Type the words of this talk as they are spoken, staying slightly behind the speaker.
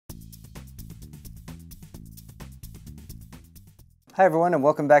Hi everyone and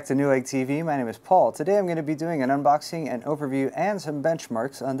welcome back to Newegg TV. My name is Paul. Today I'm going to be doing an unboxing and overview and some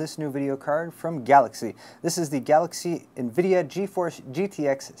benchmarks on this new video card from Galaxy. This is the Galaxy NVIDIA GeForce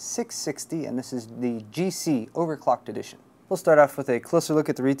GTX 660 and this is the GC Overclocked edition. We'll start off with a closer look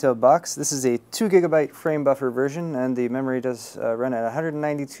at the retail box. This is a 2GB frame buffer version and the memory does run at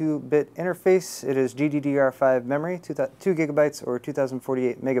 192-bit interface. It is GDDR5 memory, 2GB or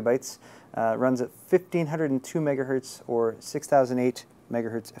 2048 megabytes. Runs at 1502 megahertz or 6008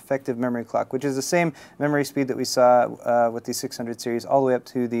 megahertz effective memory clock, which is the same memory speed that we saw with the 600 series all the way up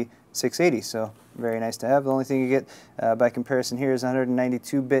to the 680. So very nice to have. The only thing you get by comparison here is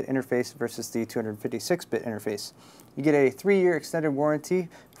 192-bit interface versus the 256-bit interface. You get a 3-year extended warranty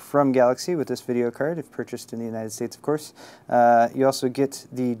from Galaxy with this video card, if purchased in the United States, of course. You also get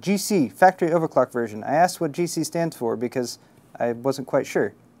the GC factory overclock version. I asked what GC stands for because I wasn't quite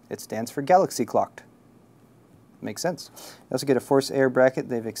sure. It stands for Galaxy Clocked. Makes sense. You also get a force air bracket.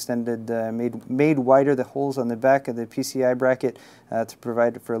 They've extended, made wider the holes on the back of the PCI bracket to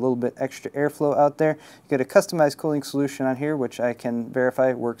provide for a little bit extra airflow out there. You get a customized cooling solution on here, which I can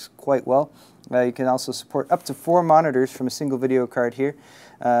verify works quite well. You can also support up to 4 monitors from a single video card here.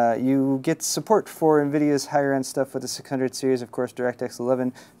 You get support for NVIDIA's higher-end stuff with the 600 series, of course, DirectX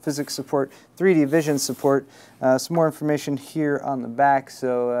 11, physics support, 3D vision support. Some more information here on the back,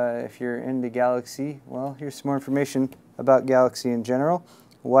 so if you're into Galaxy, well, here's some more information about Galaxy in general,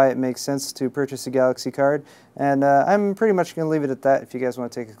 why it makes sense to purchase a Galaxy card, and I'm pretty much going to leave it at that if you guys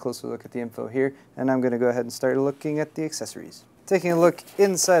want to take a closer look at the info here, and I'm going to go ahead and start looking at the accessories. Taking a look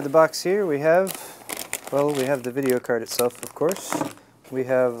inside the box here, we have the video card itself, of course. We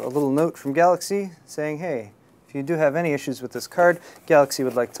have a little note from Galaxy saying, hey, if you do have any issues with this card, Galaxy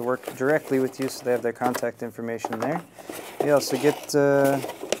would like to work directly with you, so they have their contact information there. You also get a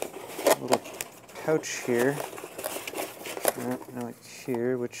little pouch here, like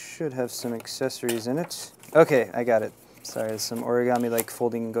here, which should have some accessories in it. Okay, I got it. Sorry, there's some origami-like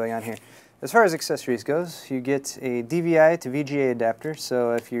folding going on here. As far as accessories goes, you get a DVI to VGA adapter,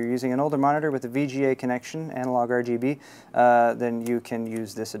 so if you're using an older monitor with a VGA connection, analog RGB, then you can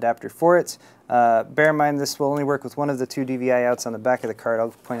use this adapter for it. Bear in mind this will only work with one of the 2 DVI outs on the back of the card. I'll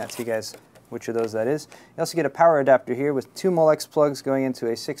point out to you guys which of those that is. You also get a power adapter here with 2 Molex plugs going into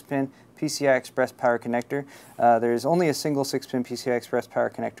a 6-pin PCI Express power connector. There is only a single 6-pin PCI Express power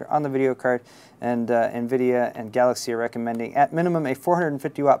connector on the video card, and NVIDIA and Galaxy are recommending at minimum a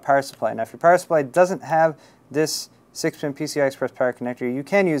 450 watt power supply. Now if your power supply doesn't have this 6-pin PCI Express power connector, you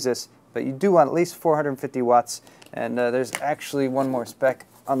can use this, but you do want at least 450 watts, and there's actually one more spec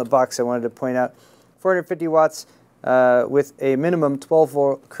on the box I wanted to point out. 450 watts with a minimum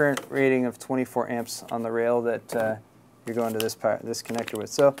 12-volt current rating of 24 amps on the rail that you're going to this connector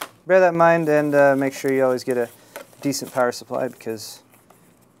with. So bear that in mind and make sure you always get a decent power supply because,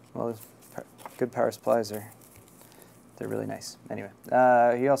 well, good power supplies they're really nice. Anyway,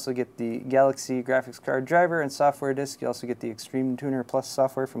 you also get the Galaxy graphics card driver and software disk. You also get the Extreme Tuner Plus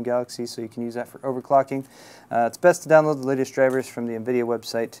software from Galaxy, so you can use that for overclocking. It's best to download the latest drivers from the NVIDIA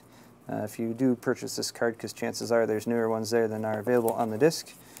website if you do purchase this card, because chances are there's newer ones there than are available on the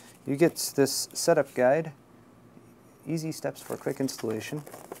disk. You get this setup guide, easy steps for quick installation.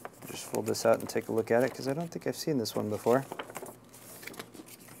 Just fold this out and take a look at it because I don't think I've seen this one before.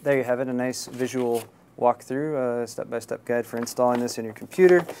 There you have it, a nice visual walkthrough, step-by-step guide for installing this in your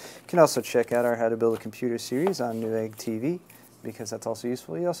computer. You can also check out our How to Build a Computer series on Newegg TV because that's also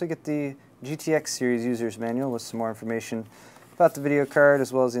useful. You also get the GTX series user's manual with some more information about the video card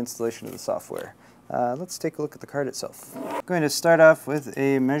as well as the installation of the software. Let's take a look at the card itself. I'm going to start off with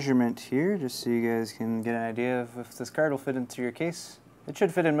a measurement here just so you guys can get an idea of if this card will fit into your case. It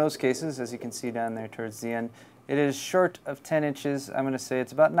should fit in most cases, as you can see down there towards the end. It is short of 10 inches. I'm going to say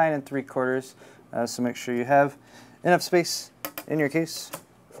it's about 9 3/4, so make sure you have enough space in your case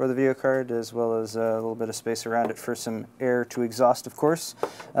for the video card, as well as a little bit of space around it for some air to exhaust, of course.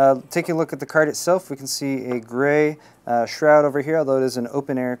 Taking a look at the card itself, we can see a gray shroud over here, although it is an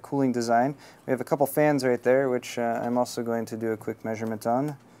open-air cooling design. We have a couple fans right there, which I'm also going to do a quick measurement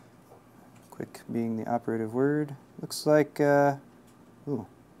on. Quick being the operative word. Looks like, I'd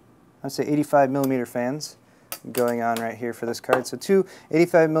say 85mm fans going on right here for this card. So 2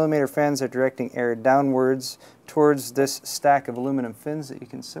 85mm fans are directing air downwards towards this stack of aluminum fins that you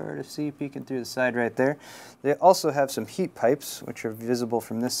can sort of see peeking through the side right there. They also have some heat pipes, which are visible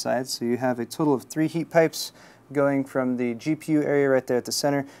from this side. So you have a total of 3 heat pipes going from the GPU area right there at the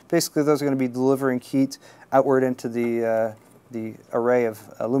center. Basically, those are going to be delivering heat outward into the array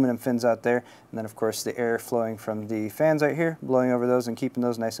of aluminum fins out there, and then of course the air flowing from the fans right here, blowing over those and keeping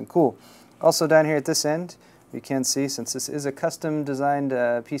those nice and cool. Also down here at this end, you can see, since this is a custom designed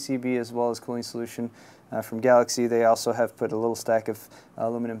PCB as well as cooling solution from Galaxy, they also have put a little stack of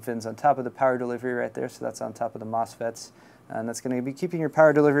aluminum fins on top of the power delivery right there, so that's on top of the MOSFETs. And that's going to be keeping your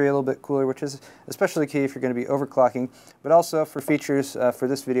power delivery a little bit cooler, which is especially key if you're going to be overclocking, but also for features for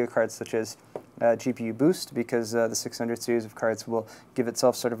this video card such as GPU boost, because the 600 series of cards will give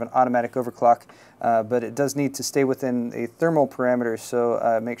itself sort of an automatic overclock, but it does need to stay within a thermal parameter, so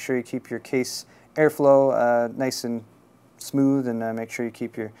make sure you keep your case airflow nice and smooth, and make sure you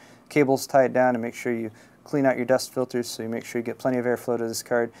keep your cables tied down, and make sure you clean out your dust filters so you make sure you get plenty of airflow to this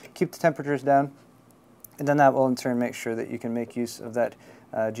card. Keep the temperatures down, and then that will in turn make sure that you can make use of that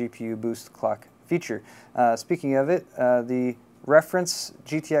GPU boost clock feature. Speaking of it, the reference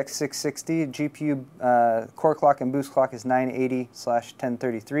GTX 660 GPU core clock and boost clock is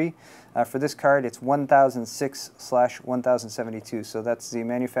 980/1033. For this card, it's 1006/1072. So that's the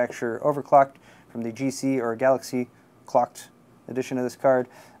manufacturer overclocked from the GC or Galaxy clocked edition of this card.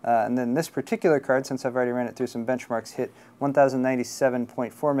 And then this particular card, since I've already ran it through some benchmarks, hit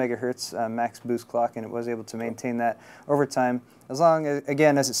 1097.4 megahertz max boost clock, and it was able to maintain that over time, as long as,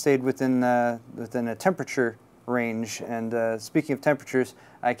 again, as it stayed within a temperature range. And speaking of temperatures,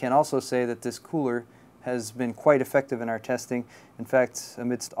 I can also say that this cooler has been quite effective in our testing. In fact,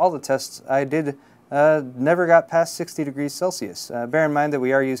 amidst all the tests I did, never got past 60 degrees Celsius. Bear in mind that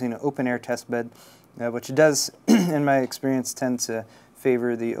we are using an open air test bed, which does, in my experience, tend to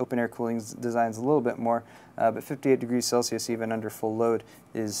favor the open air cooling designs a little bit more, but 58 degrees Celsius even under full load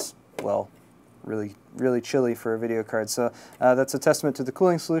is, well, really chilly for a video card. So that's a testament to the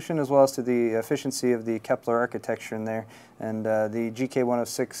cooling solution as well as to the efficiency of the Kepler architecture in there. And the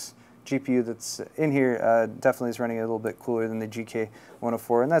GK106 GPU that's in here definitely is running a little bit cooler than the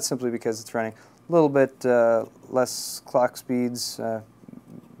GK104, and that's simply because it's running a little bit less clock speeds,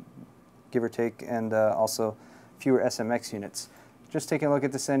 give or take, and also fewer SMX units. Just taking a look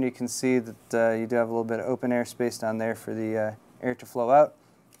at this end, you can see that you do have a little bit of open air space down there for the air to flow out.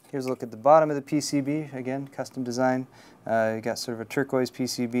 Here's a look at the bottom of the PCB, again, custom design. You got sort of a turquoise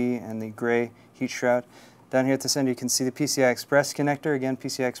PCB and the gray heat shroud. Down here at this end, you can see the PCI Express connector, again,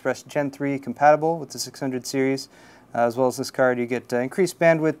 PCI Express Gen 3 compatible with the 600 series. As well as this card, you get increased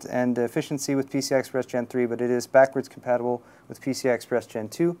bandwidth and efficiency with PCI Express Gen 3, but it is backwards compatible with PCI Express Gen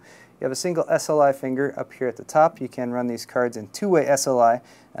 2. You have a single SLI finger up here at the top. You can run these cards in two-way SLI,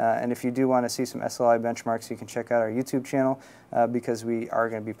 and if you do want to see some SLI benchmarks, you can check out our YouTube channel because we are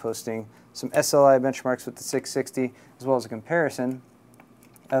going to be posting some SLI benchmarks with the 660, as well as a comparison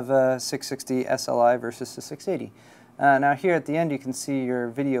of 660 SLI versus the 680. Now here at the end, you can see your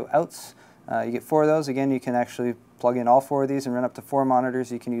video outs. You get 4 of those. Again, you can actually plug in all 4 of these and run up to 4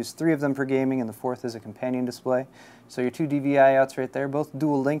 monitors. You can use 3 of them for gaming, and the 4th is a companion display. So your 2 DVI outs right there, both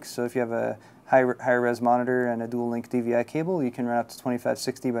dual link. So if you have a higher res monitor and a dual link DVI cable, you can run up to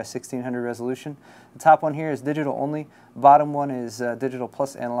 2560 by 1600 resolution. The top one here is digital only. Bottom one is digital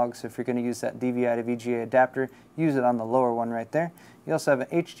plus analog. So if you're going to use that DVI to VGA adapter, use it on the lower one right there. You also have an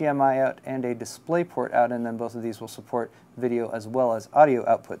HDMI out and a DisplayPort out, and then both of these will support video as well as audio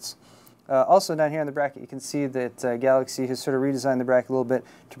outputs. Also down here in the bracket, you can see that Galaxy has sort of redesigned the bracket a little bit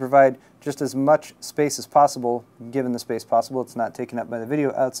to provide just as much space as possible, given the space possible. It's not taken up by the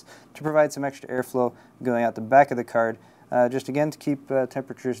video outs, to provide some extra airflow going out the back of the card, just again to keep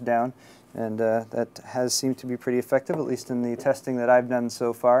temperatures down, and that has seemed to be pretty effective, at least in the testing that I've done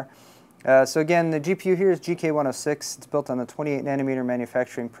so far. So again, the GPU here is GK106. It's built on the 28 nanometer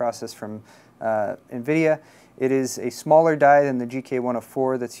manufacturing process from NVIDIA. It is a smaller die than the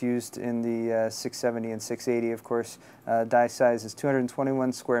GK104 that's used in the 670 and 680, of course. Die size is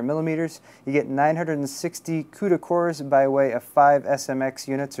 221 square millimeters. You get 960 CUDA cores by way of 5 SMX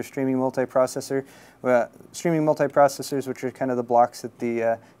units, or streaming multiprocessors, which are kind of the blocks that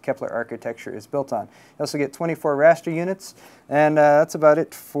the Kepler architecture is built on. You also get 24 raster units, and that's about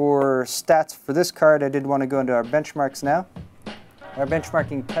it for stats for this card. I did want to go into our benchmarks now. Our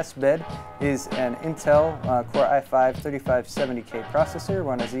benchmarking test bed is an Intel Core i5-3570K processor.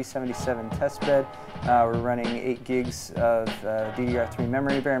 We're on a Z77 test bed. We're running 8 gigs of DDR3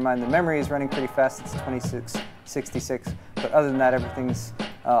 memory. Bear in mind the memory is running pretty fast. It's 2666, but other than that, everything's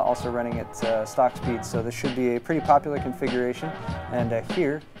also running at stock speed. So this should be a pretty popular configuration. And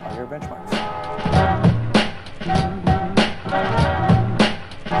here are your benchmarks.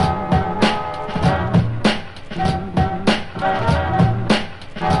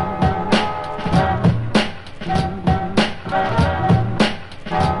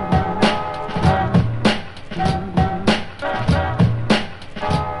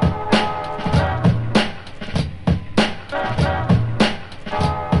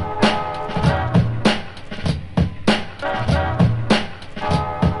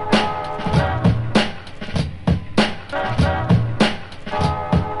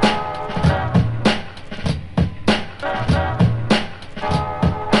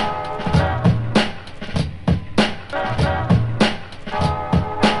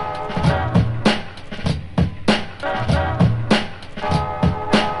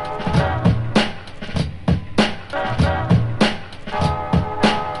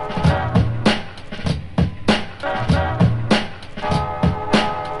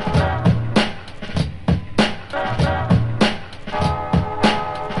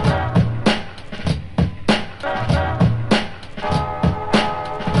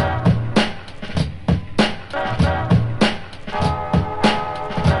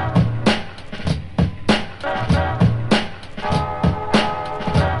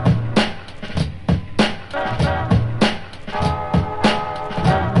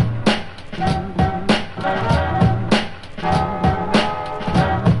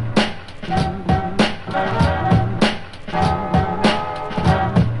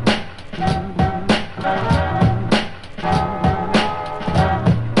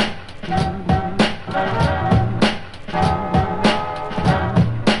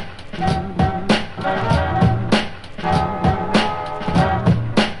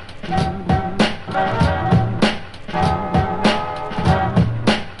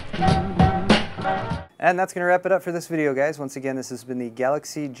 And that's going to wrap it up for this video, guys. Once again, this has been the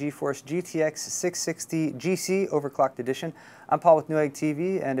Galaxy GeForce GTX 660 GC Overclocked Edition. I'm Paul with Newegg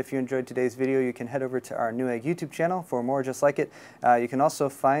TV, and if you enjoyed today's video, you can head over to our Newegg YouTube channel for more just like it. You can also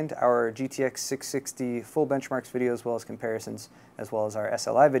find our GTX 660 full benchmarks video as well as comparisons, as well as our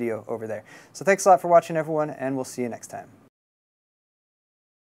SLI video over there. So thanks a lot for watching, everyone, and we'll see you next time.